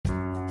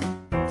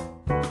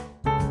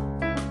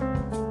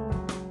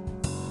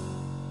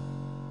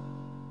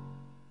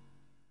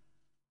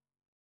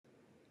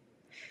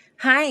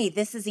Hi,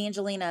 this is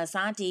Angelina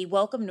Asante.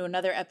 Welcome to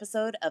another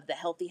episode of The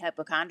Healthy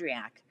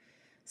Hypochondriac.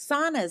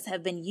 Saunas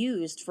have been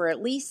used for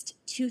at least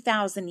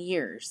 2,000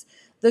 years.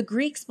 The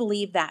Greeks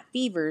believed that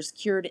fevers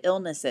cured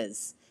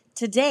illnesses.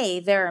 Today,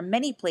 there are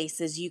many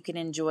places you can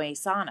enjoy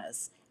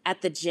saunas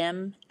at the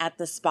gym, at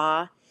the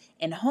spa,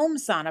 and home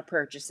sauna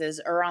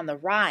purchases are on the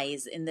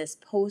rise in this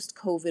post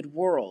COVID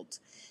world.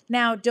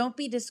 Now, don't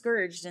be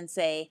discouraged and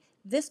say,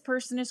 this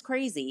person is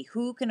crazy.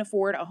 Who can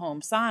afford a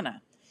home sauna?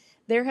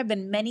 There have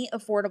been many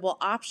affordable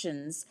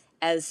options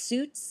as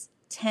suits,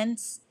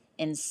 tents,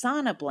 and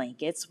sauna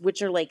blankets,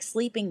 which are like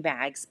sleeping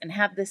bags and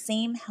have the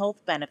same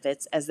health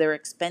benefits as their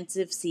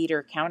expensive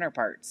cedar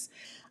counterparts.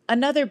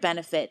 Another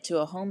benefit to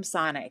a home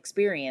sauna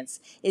experience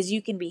is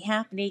you can be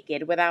half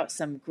naked without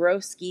some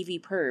gross skeevy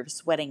perv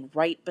sweating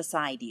right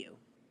beside you.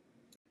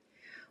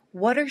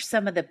 What are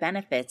some of the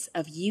benefits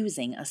of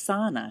using a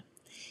sauna?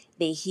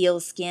 They heal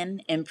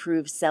skin,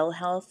 improve cell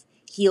health,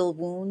 heal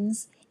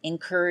wounds,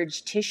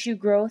 encourage tissue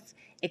growth,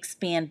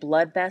 expand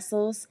blood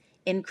vessels,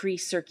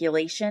 increase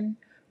circulation,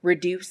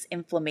 reduce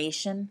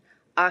inflammation,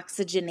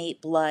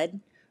 oxygenate blood,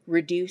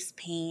 reduce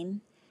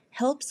pain,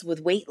 helps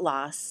with weight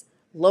loss,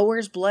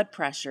 lowers blood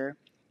pressure,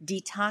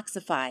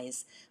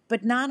 detoxifies.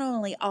 But not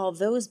only all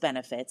those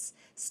benefits,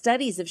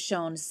 studies have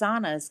shown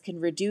saunas can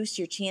reduce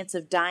your chance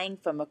of dying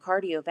from a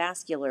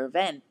cardiovascular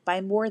event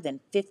by more than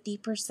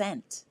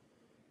 50%.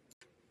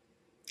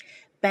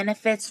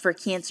 Benefits for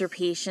cancer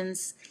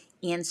patients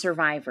and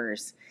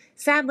survivors.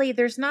 Sadly,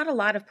 there's not a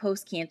lot of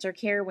post-cancer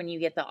care when you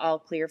get the all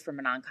clear from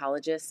an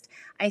oncologist.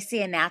 I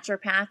see a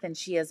naturopath and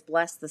she has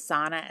blessed the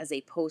sauna as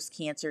a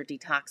post-cancer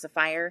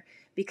detoxifier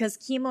because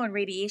chemo and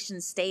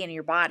radiation stay in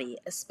your body,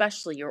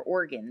 especially your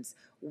organs,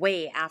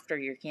 way after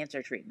your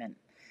cancer treatment.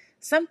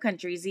 Some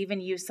countries even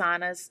use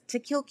saunas to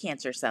kill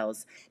cancer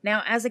cells.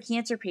 Now, as a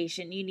cancer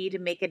patient, you need to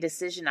make a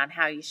decision on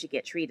how you should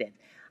get treated.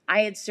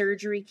 I had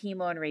surgery,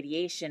 chemo, and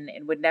radiation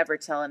and would never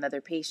tell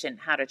another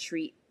patient how to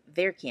treat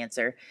their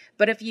cancer.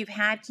 But if you've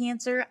had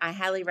cancer, I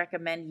highly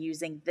recommend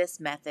using this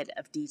method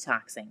of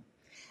detoxing.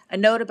 A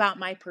note about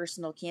my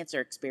personal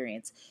cancer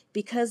experience.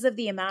 Because of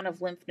the amount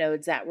of lymph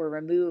nodes that were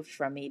removed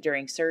from me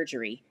during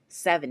surgery,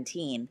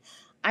 17,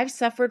 I've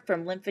suffered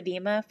from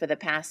lymphedema for the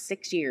past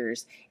 6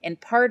 years, and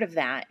part of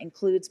that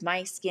includes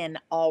my skin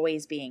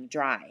always being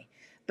dry.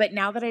 But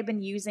now that I've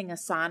been using a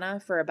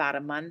sauna for about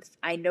a month,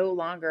 I no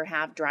longer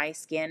have dry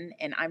skin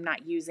and I'm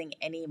not using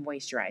any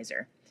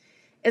moisturizer.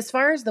 As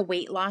far as the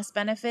weight loss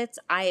benefits,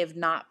 I have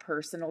not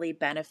personally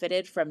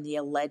benefited from the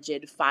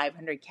alleged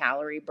 500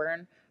 calorie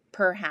burn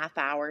per half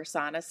hour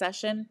sauna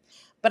session,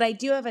 but I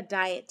do have a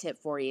diet tip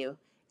for you.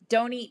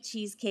 Don't eat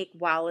cheesecake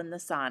while in the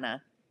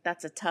sauna.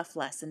 That's a tough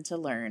lesson to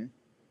learn.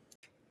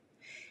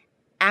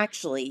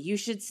 Actually, you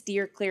should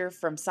steer clear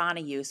from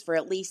sauna use for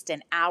at least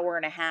an hour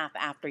and a half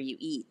after you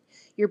eat.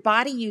 Your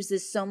body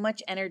uses so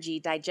much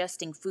energy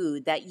digesting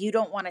food that you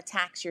don't want to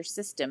tax your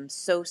system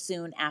so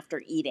soon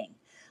after eating.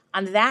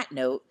 On that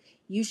note,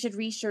 you should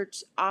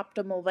research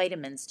optimal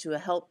vitamins to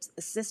help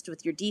assist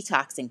with your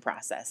detoxing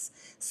process.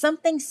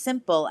 Something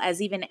simple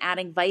as even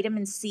adding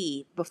vitamin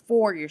C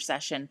before your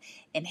session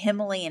and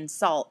Himalayan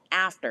salt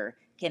after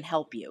can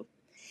help you.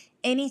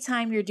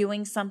 Anytime you're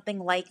doing something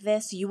like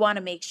this, you want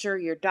to make sure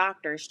your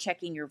doctor's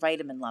checking your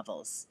vitamin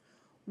levels.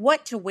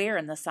 What to wear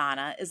in the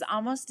sauna is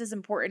almost as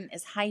important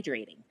as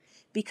hydrating.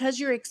 Because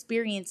you're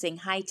experiencing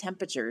high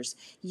temperatures,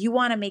 you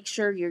want to make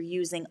sure you're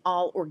using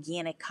all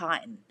organic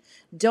cotton.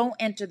 Don't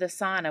enter the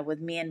sauna with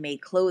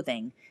man-made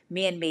clothing,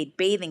 man-made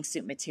bathing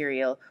suit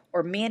material,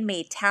 or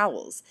man-made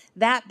towels.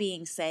 That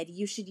being said,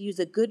 you should use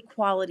a good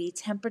quality,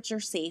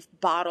 temperature-safe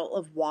bottle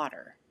of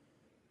water.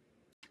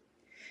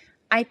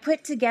 I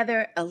put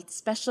together a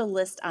special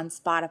list on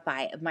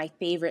Spotify of my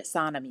favorite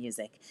sauna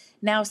music.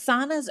 Now,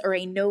 saunas are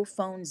a no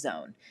phone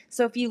zone,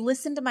 so if you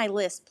listen to my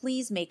list,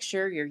 please make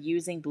sure you're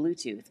using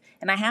Bluetooth.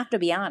 And I have to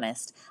be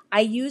honest, I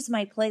use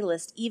my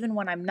playlist even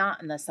when I'm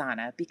not in the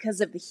sauna because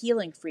of the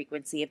healing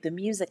frequency of the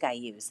music I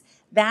use.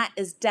 That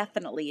is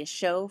definitely a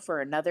show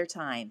for another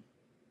time.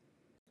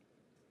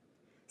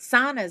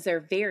 Saunas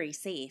are very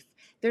safe.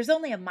 There's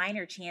only a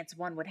minor chance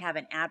one would have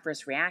an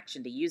adverse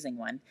reaction to using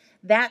one.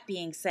 That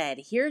being said,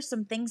 here are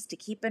some things to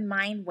keep in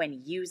mind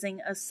when using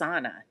a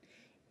sauna.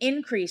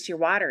 Increase your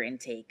water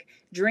intake.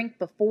 Drink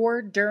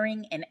before,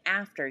 during, and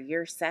after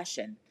your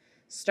session.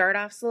 Start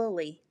off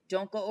slowly.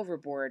 Don't go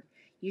overboard.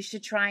 You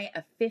should try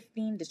a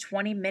 15 to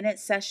 20 minute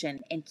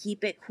session and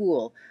keep it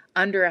cool,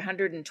 under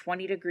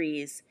 120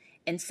 degrees,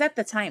 and set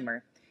the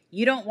timer.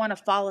 You don't want to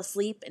fall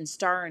asleep and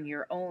star in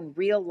your own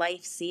real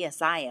life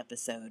CSI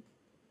episode.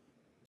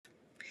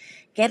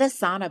 Get a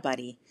sauna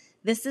buddy.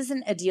 This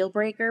isn't a deal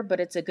breaker,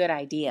 but it's a good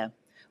idea.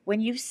 When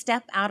you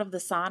step out of the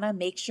sauna,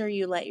 make sure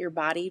you let your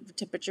body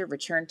temperature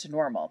return to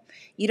normal.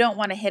 You don't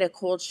want to hit a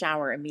cold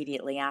shower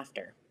immediately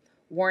after.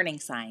 Warning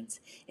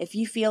signs. If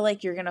you feel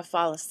like you're going to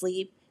fall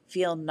asleep,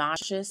 feel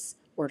nauseous,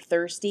 or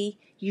thirsty,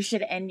 you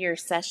should end your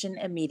session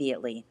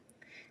immediately.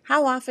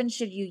 How often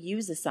should you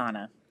use a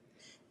sauna?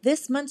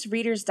 This month's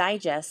Reader's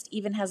Digest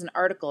even has an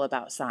article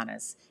about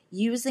saunas.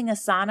 Using a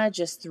sauna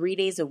just 3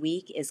 days a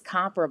week is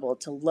comparable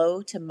to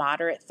low to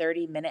moderate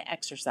 30-minute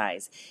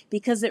exercise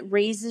because it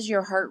raises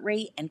your heart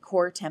rate and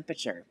core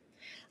temperature.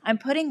 I'm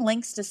putting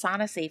links to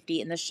sauna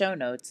safety in the show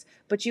notes,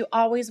 but you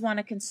always want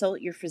to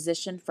consult your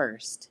physician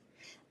first.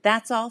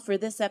 That's all for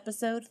this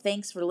episode.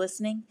 Thanks for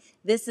listening.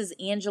 This is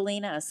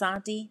Angelina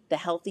Asante, the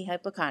Healthy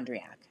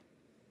Hypochondriac.